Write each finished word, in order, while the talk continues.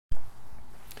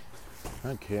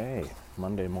Okay,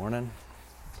 Monday morning,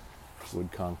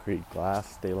 wood, concrete,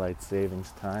 glass, daylight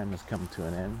savings time has come to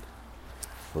an end.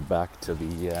 We're back to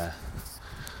the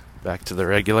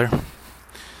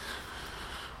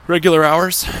regular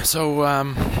hours. So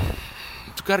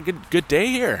we've got a good day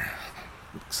here.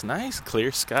 Looks nice,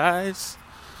 clear skies.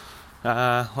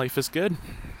 Life is good.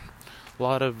 A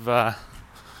lot of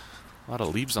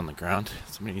leaves on the ground.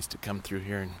 Somebody needs to come through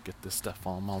here and get this stuff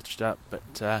all mulched up,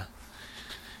 but.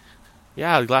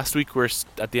 Yeah, last week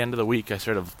at the end of the week I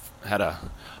sort of had a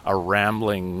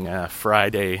rambling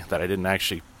Friday that I didn't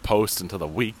actually post until the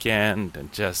weekend, and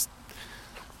just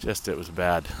it was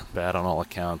bad on all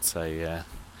accounts. I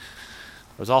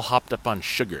was all hopped up on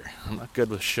sugar. I'm not good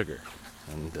with sugar,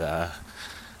 and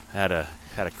had a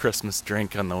Christmas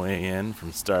drink on the way in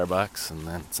from Starbucks, and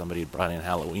then somebody brought in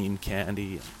Halloween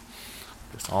candy. And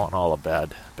just all in all a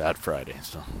bad Friday.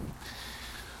 So.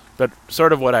 But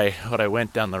sort of what I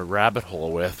went down the rabbit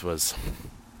hole with was,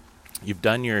 you've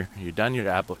done your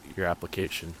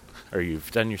application, or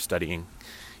you've done your studying.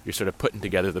 You're sort of putting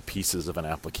together the pieces of an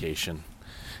application.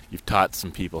 You've taught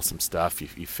some people some stuff.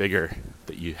 You figure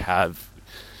that you have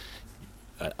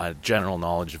a general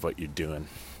knowledge of what you're doing.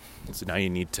 So now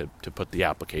you need to put the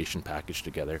application package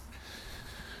together.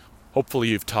 Hopefully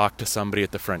you've talked to somebody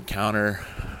at the front counter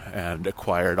and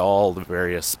acquired all the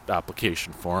various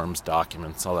application forms,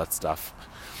 documents, all that stuff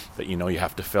that you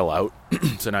have to fill out.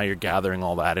 So now you're gathering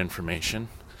all that information.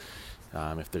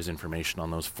 If there's information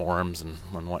on those forms and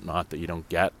whatnot that you don't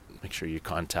get, make sure you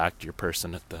contact your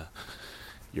person at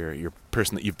your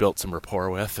person that you've built some rapport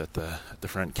with at the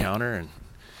front counter and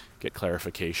get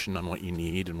clarification on what you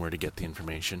need and where to get the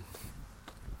information.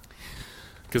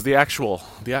 Because the actual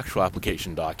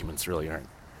application documents really aren't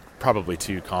probably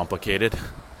too complicated.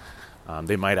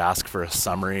 They might ask for a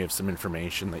summary of some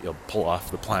information that you'll pull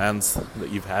off the plans that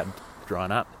you've had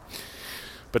drawn up.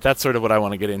 But that's sort of what I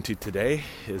want to get into today,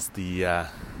 is the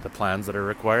plans that are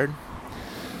required.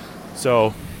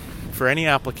 So for any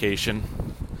application,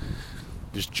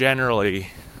 there's generally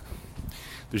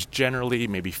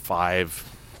maybe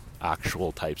 5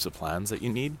 actual types of plans that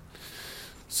you need.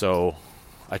 So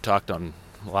I talked on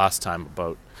last time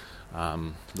about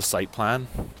the site plan.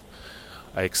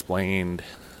 I explained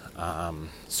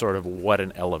sort of what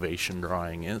an elevation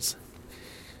drawing is.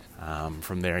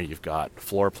 From there you've got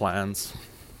floor plans.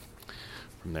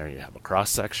 From there you have a cross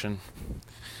section,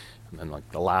 and then like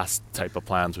the last type of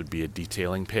plans would be a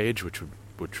detailing page, which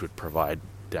would provide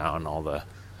down all the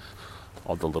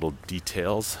little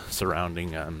details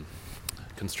surrounding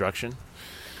construction.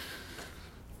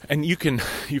 And you can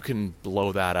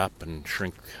blow that up and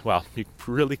shrink. Well, you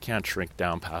really can't shrink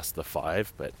down past the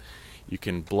 5, but you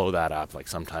can blow that up. Like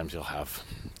sometimes you'll have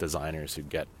designers who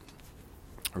get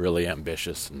really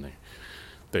ambitious and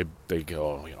they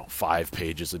go 5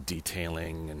 pages of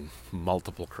detailing and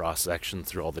multiple cross sections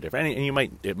through all the different. And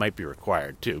it might be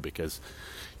required too, because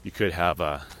you could have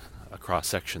a cross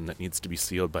section that needs to be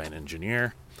sealed by an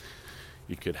engineer.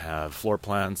 You could have floor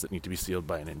plans that need to be sealed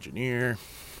by an engineer.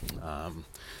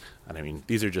 And I mean,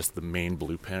 these are just the main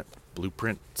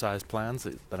blueprint size plans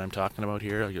that I'm talking about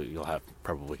here. You'll have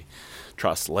probably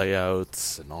truss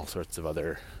layouts and all sorts of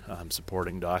other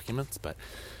supporting documents, but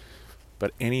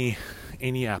any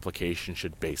application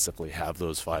should basically have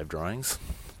those 5 drawings.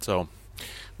 So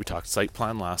we talked site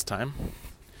plan last time.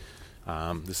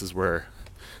 This is where,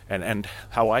 and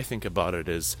how I think about it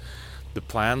is, the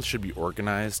plans should be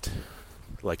organized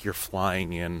like you're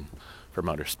flying in from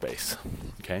outer space.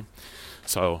 Okay,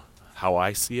 so how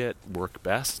I see it work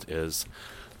best is,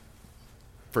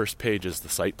 first page is the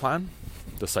site plan.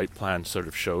 The site plan sort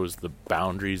of shows the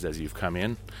boundaries as you've come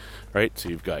in, right? So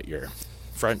you've got your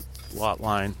front lot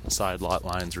line, side lot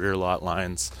lines, rear lot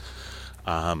lines,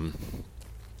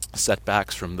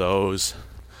 setbacks from those.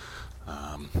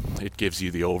 It gives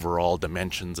you the overall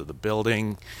dimensions of the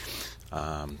building,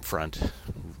 front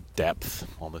depth,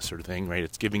 all this sort of thing, right?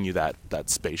 It's giving you that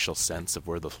spatial sense of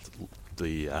where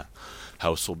the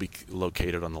house will be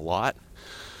located on the lot.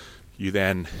 You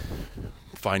then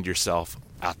find yourself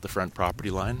at the front property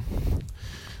line.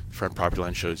 The front property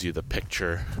line shows you the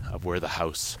picture of where the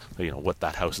house, what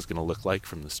that house is going to look like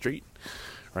from the street,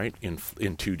 right? In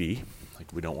 2D.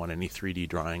 Like, we don't want any 3D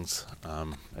drawings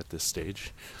at this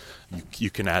stage. You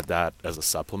can add that as a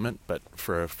supplement, but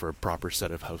for a proper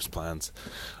set of house plans,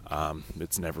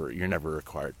 you're never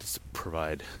required to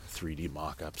provide 3D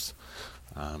mock-ups.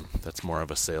 That's more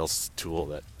of a sales tool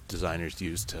that designers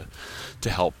use to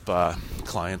help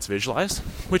clients visualize,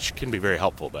 which can be very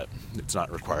helpful, but it's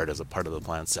not required as a part of the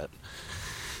plan set.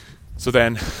 So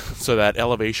that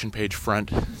elevation page,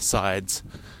 front, sides,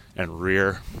 and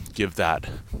rear give that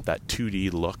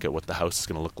 2D look at what the house is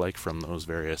going to look like from those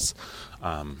various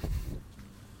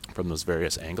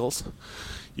angles.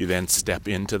 You then step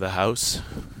into the house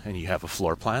and you have a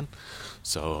floor plan.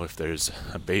 So if there's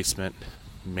a basement,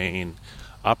 main,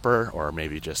 upper, or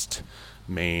maybe just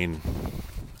main,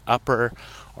 upper,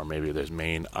 or maybe there's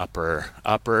main, upper,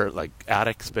 like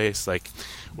attic space, like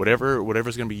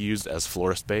whatever's going to be used as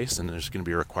floor space, and there's going to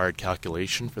be a required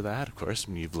calculation for that. Of course,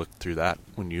 when you've looked through that,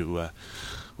 when you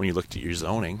looked at your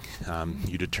zoning,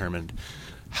 you determined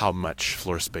how much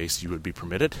floor space you would be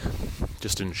permitted.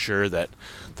 Just ensure that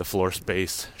the floor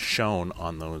space shown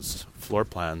on those floor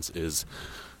plans is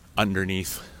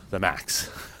underneath the max,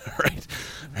 right?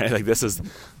 Like this is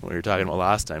what we were talking about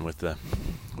last time with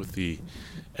the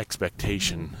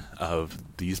expectation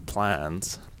of these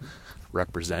plans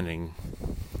representing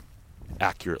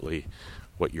accurately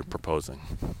what you're proposing,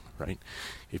 right?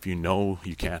 If you know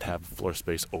you can't have floor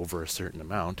space over a certain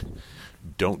amount,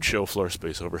 don't show floor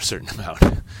space over a certain amount.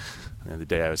 And the other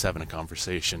day I was having a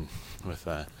conversation with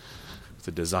a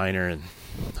designer, and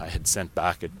I had sent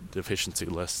back a deficiency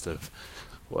list of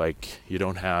like, you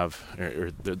don't have,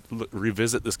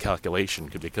 revisit this calculation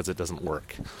because it doesn't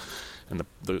work. And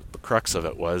the crux of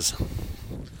it was,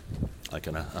 like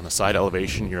on a side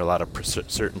elevation, you're allowed a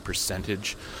certain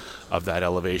percentage of that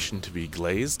elevation to be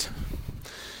glazed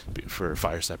for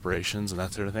fire separations and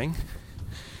that sort of thing.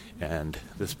 And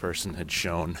this person had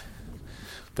shown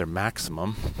their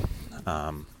maximum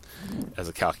as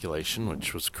a calculation,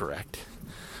 which was correct,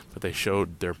 but they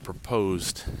showed their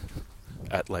proposed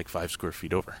at like 5 square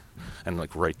feet over, and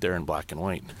like right there in black and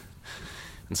white.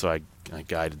 And so I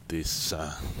guided this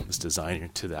designer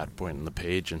to that point on the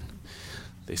page, and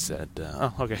they said,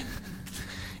 "Oh, okay."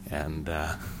 And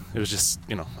it was just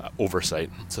oversight.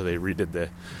 So they redid the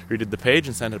page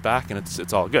and sent it back, and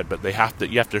it's all good. But you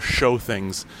have to show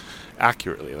things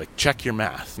accurately. Like, check your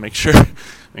math, make sure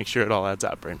it all adds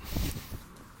up, right?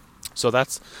 So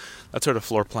that's sort of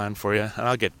floor plan for you, and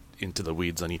I'll get into the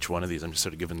weeds on each one of these. I'm just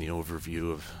sort of giving the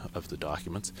overview of the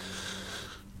documents.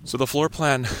 So the floor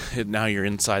plan, now you're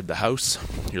inside the house,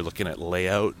 you're looking at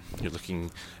layout, you're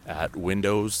looking at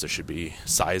windows. There should be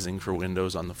sizing for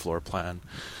windows on the floor plan.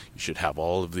 You should have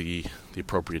all of the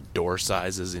appropriate door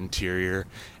sizes, interior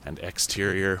and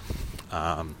exterior.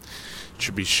 It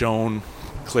should be shown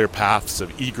clear paths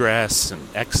of egress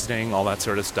and exiting, all that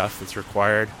sort of stuff that's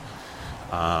required.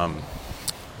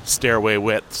 Stairway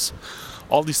widths.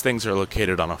 All these things are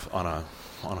located on a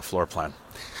floor plan.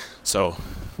 So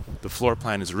the floor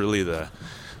plan is really the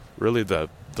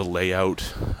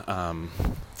layout,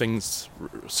 things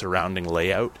surrounding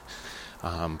layout,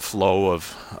 flow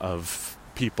of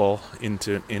people in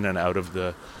and out of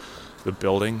the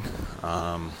building,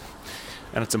 and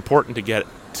it's important to get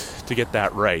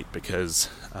that right, because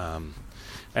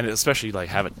and especially like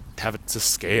have it to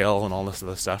scale and all this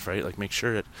other stuff, right? Like, make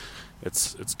sure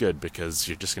it's good, because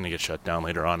you're just going to get shut down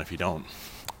later on if you don't.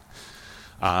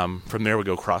 From there we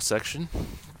go cross section.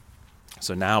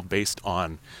 So now, based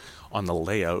on the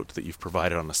layout that you've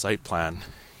provided on the site plan,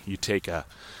 you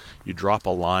drop a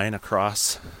line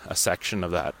across a section of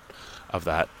that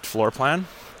floor plan,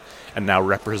 and now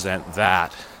represent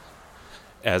that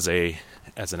as an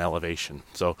elevation.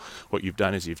 So what you've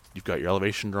done is you've got your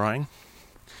elevation drawing,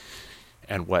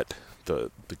 and what the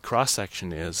cross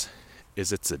section is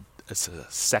it's a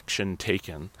section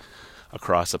taken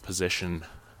across a position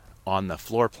on the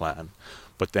floor plan,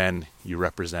 but then you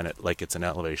represent it like it's an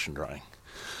elevation drawing.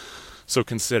 So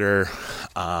consider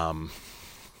like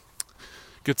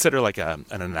an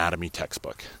anatomy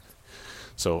textbook.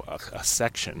 So a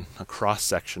cross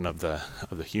section of the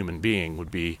human being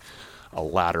would be a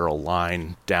lateral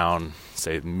line down,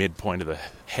 say, midpoint of the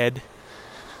head.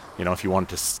 If you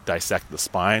wanted to dissect the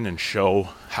spine and show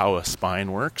how a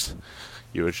spine works,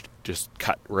 you would just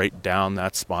cut right down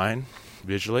that spine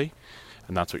visually,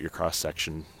 and that's what your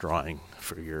cross-section drawing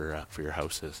for your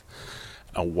house is.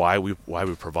 And why we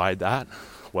provide that?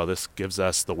 Well, this gives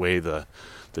us the way the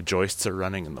joists are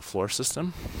running in the floor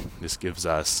system. This gives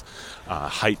us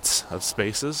heights of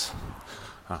spaces.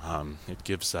 It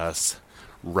gives us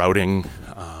routing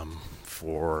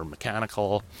for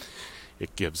mechanical.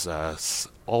 It gives us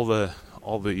all the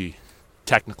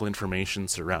technical information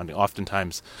surrounding.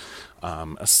 Oftentimes,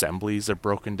 assemblies are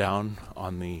broken down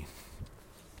on the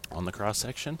cross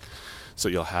section, so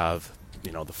you'll have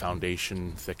the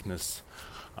foundation thickness,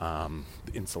 the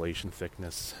insulation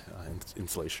thickness,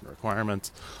 insulation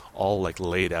requirements, all like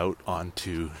laid out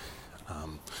onto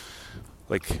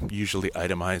like usually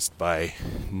itemized by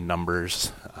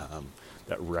numbers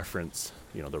that reference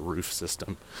the roof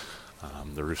system.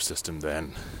 The roof system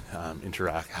then how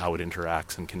it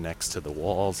interacts and connects to the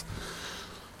walls.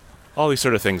 All these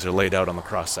sort of things are laid out on the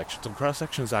cross section. So the cross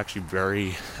section is actually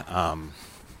very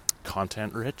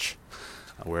content rich,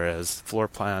 whereas floor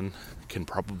plan can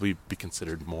probably be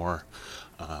considered more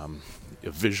a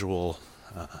visual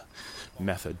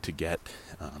method to get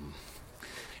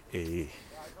the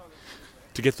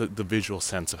visual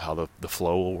sense of how the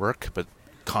flow will work. But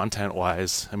content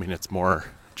wise, I mean, it's more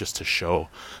just to show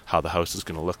how the house is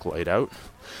going to look laid out.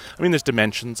 I mean, there's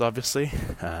dimensions, obviously.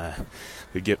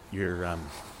 You get your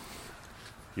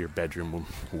bedroom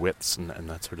widths and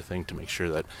that sort of thing to make sure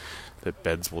that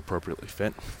beds will appropriately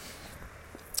fit.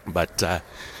 But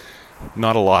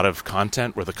not a lot of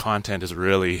content, where the content is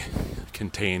really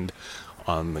contained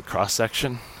on the cross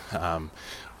section,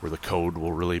 where the code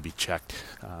will really be checked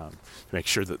to make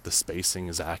sure that the spacing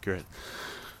is accurate.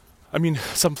 I mean,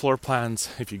 some floor plans,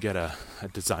 if you get a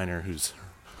designer who's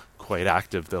quite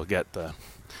active, they'll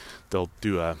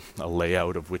do a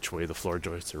layout of which way the floor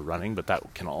joists are running, but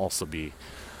that can also be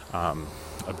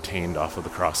obtained off of the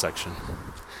cross section.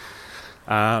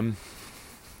 And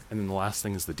then the last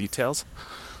thing is the details.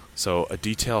 So a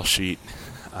detail sheet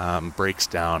breaks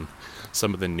down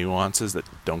some of the nuances that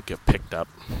don't get picked up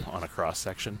on a cross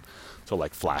section. So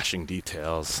like flashing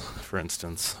details, for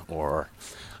instance, or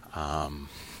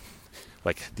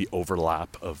like the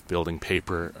overlap of building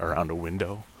paper around a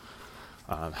window,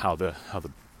 how the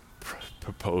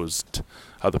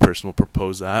person will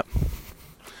propose that,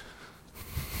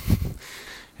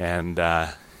 and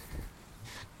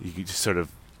you can just sort of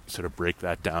break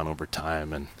that down over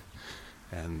time,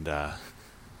 and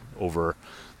over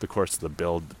the course of the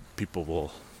build, people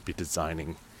will be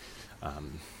designing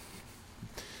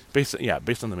based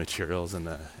on the materials and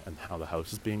how the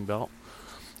house is being built.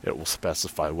 It will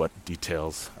specify what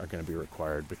details are going to be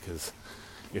required, because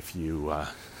if you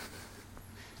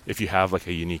have like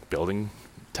a unique building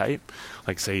type,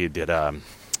 like say you did a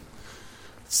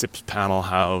SIPS panel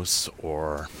house,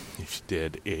 or if you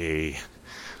did a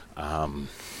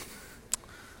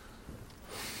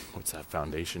what's that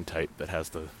foundation type that has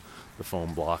the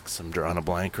foam blocks? I'm drawing a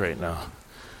blank right now.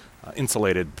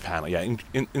 Insulated panel,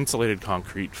 insulated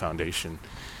concrete foundation.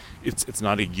 It's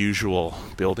not a usual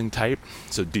building type,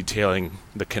 so detailing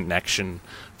the connection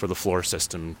for the floor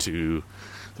system to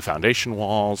the foundation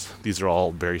walls, these are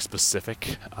all very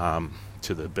specific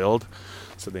to the build,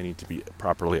 so they need to be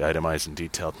properly itemized and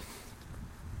detailed.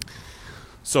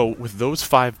 So with those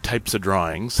 5 types of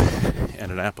drawings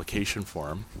and an application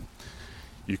form,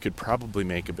 you could probably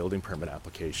make a building permit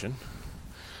application.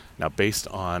 Now, based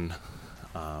on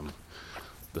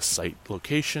the site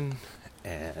location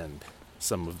and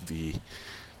some of the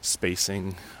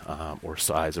spacing or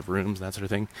size of rooms and that sort of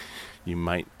thing, you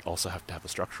might also have to have a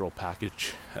structural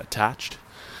package attached,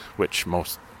 which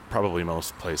most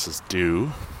places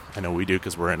do. I know we do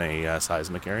because we're in a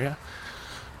seismic area,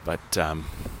 but that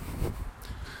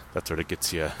sort of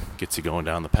gets you going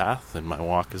down the path, and my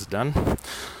walk is done.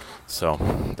 So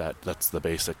that's the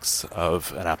basics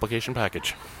of an application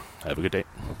package. Have a good day.